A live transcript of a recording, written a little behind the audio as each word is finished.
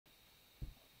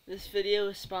This video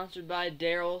is sponsored by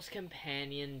Daryl's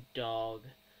companion dog,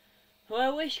 who I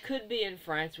wish could be in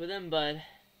France with him, but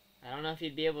I don't know if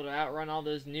he'd be able to outrun all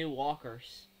those new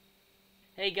walkers.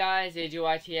 Hey guys,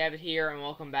 AJYT Abbott here, and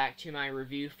welcome back to my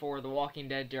review for The Walking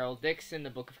Dead Daryl Dixon, the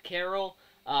Book of Carol.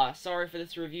 Sorry for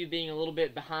this review being a little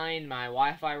bit behind. My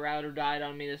Wi-Fi router died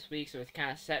on me this week, so it's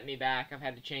kind of set me back. I've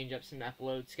had to change up some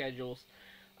upload schedules.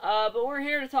 But we're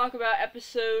here to talk about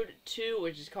episode 2,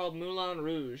 which is called Moulin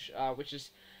Rouge, which is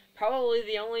probably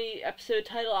the only episode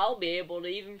title I'll be able to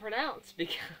even pronounce,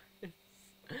 because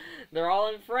they're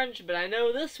all in French, but I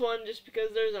know this one just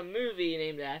because there's a movie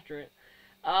named after it.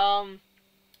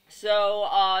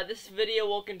 This video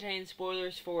will contain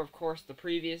spoilers for, of course, the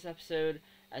previous episode,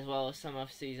 as well as some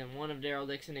of Season 1 of Daryl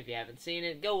Dixon. If you haven't seen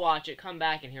it, go watch it, come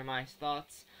back and hear my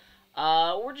thoughts.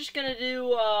 We're just gonna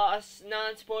do a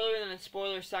non-spoiler and then a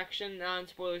spoiler section.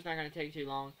 Non-spoiler's not gonna take too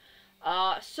long.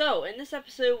 So, in this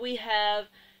episode we have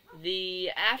the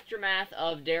aftermath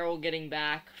of Daryl getting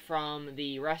back from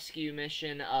the rescue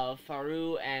mission of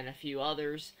Rouge and a few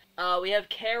others. We have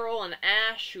Carol and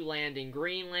Ash who land in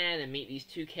Greenland and meet these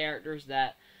two characters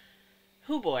that,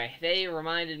 oh boy, they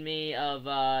reminded me of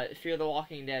Fear the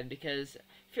Walking Dead, because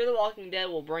Fear the Walking Dead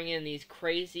will bring in these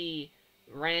crazy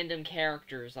random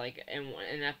characters like in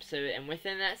an episode, and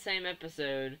within that same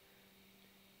episode,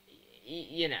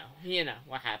 you know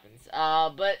what happens.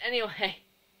 But anyway,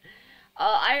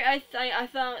 I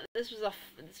thought this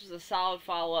was a solid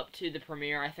follow up to the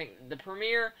premiere. I think the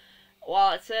premiere,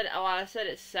 while I said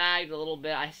it sagged a little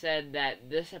bit, I said that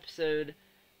this episode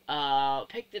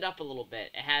picked it up a little bit.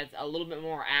 It has a little bit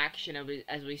more action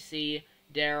as we see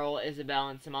Daryl, Isabelle,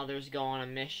 and some others go on a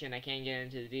mission. I can't get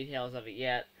into the details of it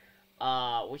yet.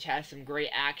 Which has some great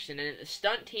action in it. The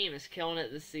stunt team is killing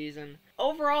it this season.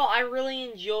 Overall, I really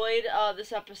enjoyed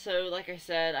this episode. Like I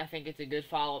said, I think it's a good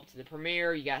follow-up to the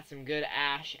premiere. You got some good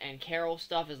Ash and Carol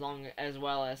stuff, as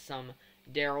well as some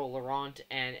Daryl, Laurent,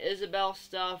 and Isabelle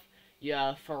stuff. You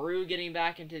have Rouge getting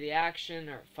back into the action,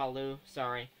 or Falou,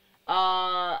 sorry.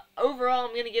 Overall,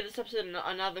 I'm going to give this episode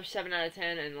another 7 out of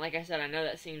 10, and like I said, I know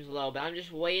that seems low, but I'm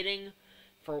just waiting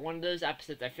for one of those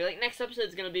episodes. I feel like next episode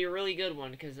is going to be a really good one,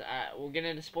 because we'll get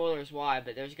into spoilers why,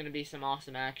 but there's going to be some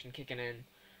awesome action kicking in.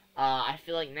 I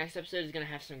feel like next episode is going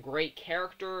to have some great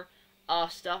character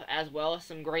stuff, as well as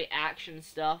some great action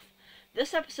stuff.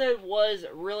 This episode was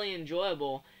really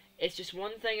enjoyable. It's just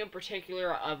one thing in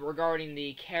particular regarding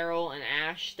the Carol and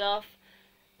Ash stuff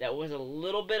that was a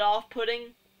little bit off-putting.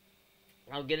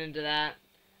 I'll get into that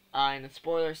in the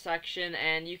spoiler section,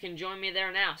 and you can join me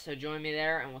there now, so join me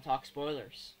there and we'll talk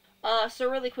spoilers.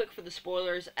 So really quick for the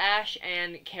spoilers, Ash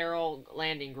and Carol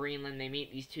land in Greenland. They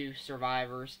meet these two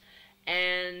survivors,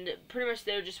 and pretty much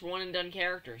they're just one and done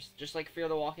characters, just like Fear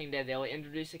the Walking Dead. They'll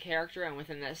introduce a character, and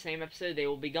within that same episode they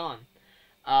will be gone,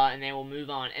 and they will move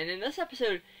on. And in this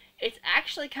episode, it's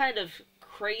actually kind of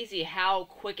crazy how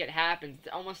quick it happens.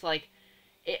 It's almost like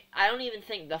I don't even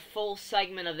think the full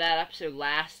segment of that episode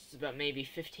lasts about maybe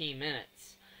 15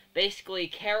 minutes. Basically,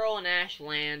 Carol and Ash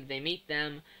land, they meet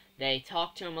them, they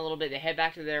talk to them a little bit, they head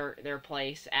back to their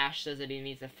place. Ash says that he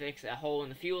needs to fix a hole in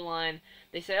the fuel line.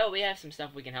 They say, oh, we have some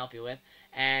stuff we can help you with.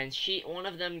 And one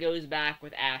of them goes back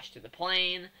with Ash to the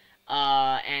plane,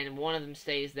 and one of them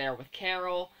stays there with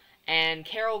Carol. And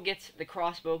Carol gets the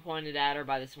crossbow pointed at her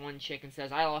by this one chick and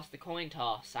says, I lost the coin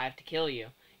toss, I have to kill you,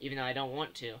 even though I don't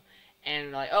want to.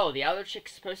 And like, oh, the other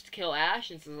chick's supposed to kill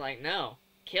Ash? And so like, no,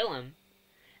 kill him.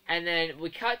 And then we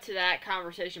cut to that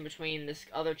conversation between this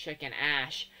other chick and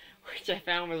Ash, which I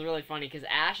found was really funny, because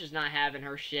Ash is not having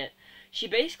her shit. She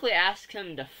basically asks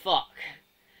him to fuck.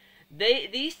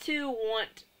 These two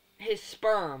want his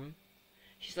sperm.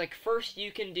 She's like, first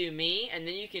you can do me, and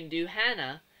then you can do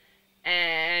Hannah.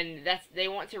 And they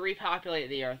want to repopulate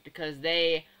the Earth, because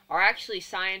they are actually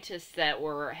scientists that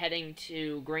were heading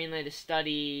to Greenland to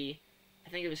study, I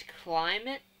think it was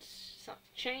climate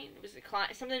change? Was it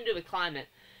something to do with climate?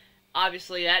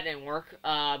 Obviously that didn't work,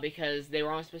 because they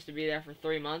were only supposed to be there for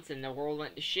 3 months and the world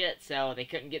went to shit, so they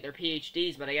couldn't get their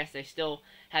PhDs, but I guess they still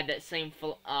had that same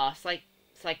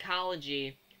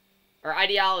psychology or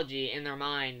ideology in their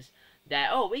minds that,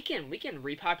 oh, we can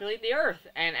repopulate the Earth.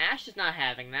 And Ash is not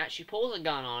having that. She pulls a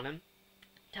gun on him,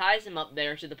 ties him up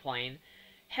there to the plane,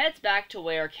 heads back to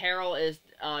where Carol is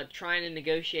trying to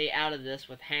negotiate out of this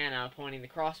with Hannah pointing the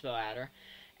crossbow at her.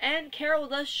 And Carol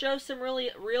does show some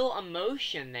real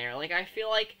emotion there. Like, I feel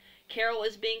like Carol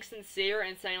is being sincere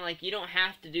and saying, like, you don't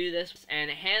have to do this. And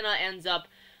Hannah ends up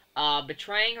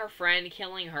betraying her friend,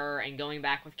 killing her, and going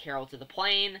back with Carol to the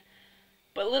plane.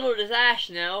 But little does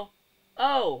Ash know,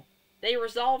 oh, they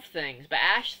resolved things. But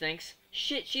Ash thinks,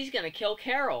 shit, she's gonna kill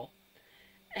Carol.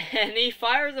 and he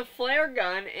fires a flare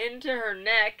gun into her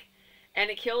neck, and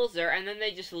it kills her, and then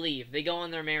they just leave. They go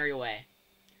on their merry way.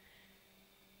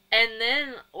 And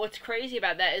then, what's crazy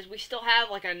about that is we still have,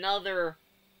 like, another,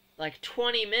 like,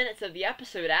 20 minutes of the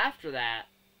episode after that.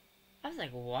 I was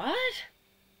like, what?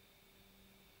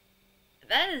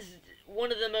 That is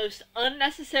one of the most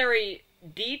unnecessary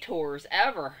detours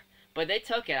ever. But they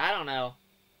took it. I don't know.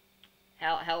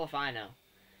 Hell if I know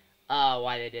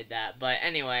why they did that. But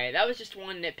anyway, that was just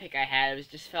one nitpick I had. It was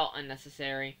just felt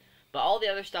unnecessary. But all the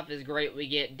other stuff is great. We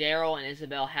get Daryl and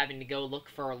Isabelle having to go look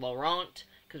for Laurent,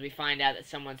 because we find out that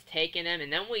someone's taken him.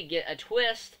 And then we get a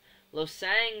twist. Lo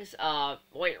Sang's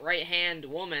right-hand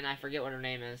woman, I forget what her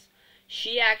name is,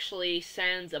 she actually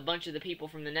sends a bunch of the people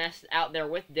from the nest out there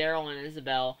with Daryl and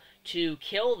Isabelle to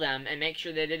kill them and make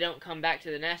sure that they don't come back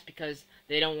to the nest, because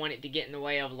they don't want it to get in the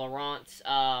way of Laurent's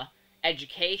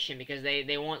education, because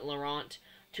they want Laurent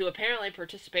to apparently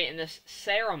participate in this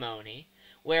ceremony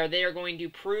where they are going to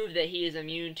prove that he is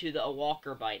immune to a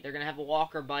walker bite. They're going to have a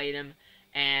walker bite him,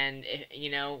 and,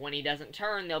 you know, when he doesn't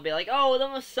turn, they'll be like, oh, the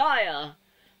Messiah!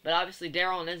 But obviously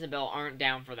Daryl and Isabelle aren't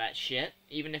down for that shit.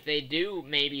 Even if they do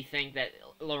maybe think that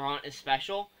Laurent is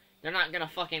special, they're not going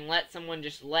to fucking let someone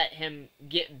just let him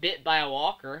get bit by a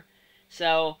walker.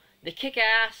 So, they kick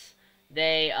ass.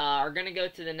 They are going to go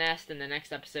to the nest in the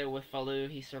next episode with Falou.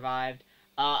 He survived.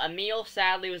 Emile,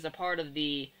 sadly, was a part of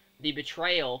the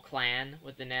betrayal clan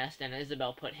with the nest, and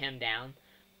Isabelle put him down.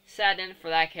 Sad end for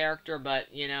that character,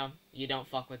 but, you know, you don't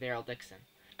fuck with Daryl Dixon.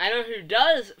 I know who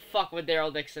does fuck with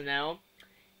Daryl Dixon, though.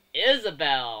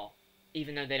 Isabelle.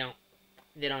 Even though they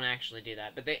don't actually do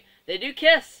that. But they do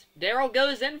kiss. Daryl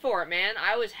goes in for it, man.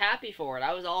 I was happy for it.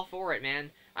 I was all for it,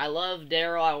 man. I love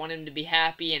Daryl. I want him to be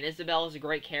happy, and Isabelle is a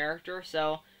great character,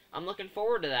 so I'm looking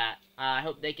forward to that. I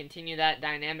hope they continue that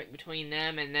dynamic between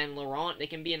them, and then Laurent, they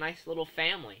can be a nice little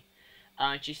family.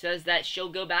 And she says that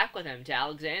she'll go back with him to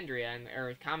Alexandria,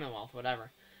 or Commonwealth,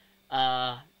 whatever.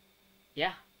 Yeah,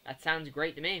 that sounds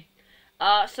great to me.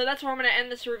 So that's where I'm going to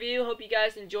end this review. Hope you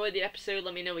guys enjoyed the episode.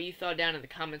 Let me know what you thought down in the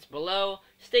comments below.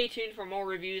 Stay tuned for more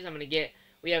reviews.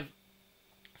 We have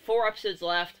 4 episodes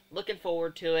left. Looking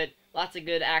forward to it. Lots of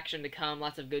good action to come.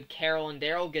 Lots of good Carol and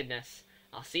Daryl goodness.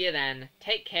 I'll see you then.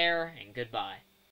 Take care, and goodbye.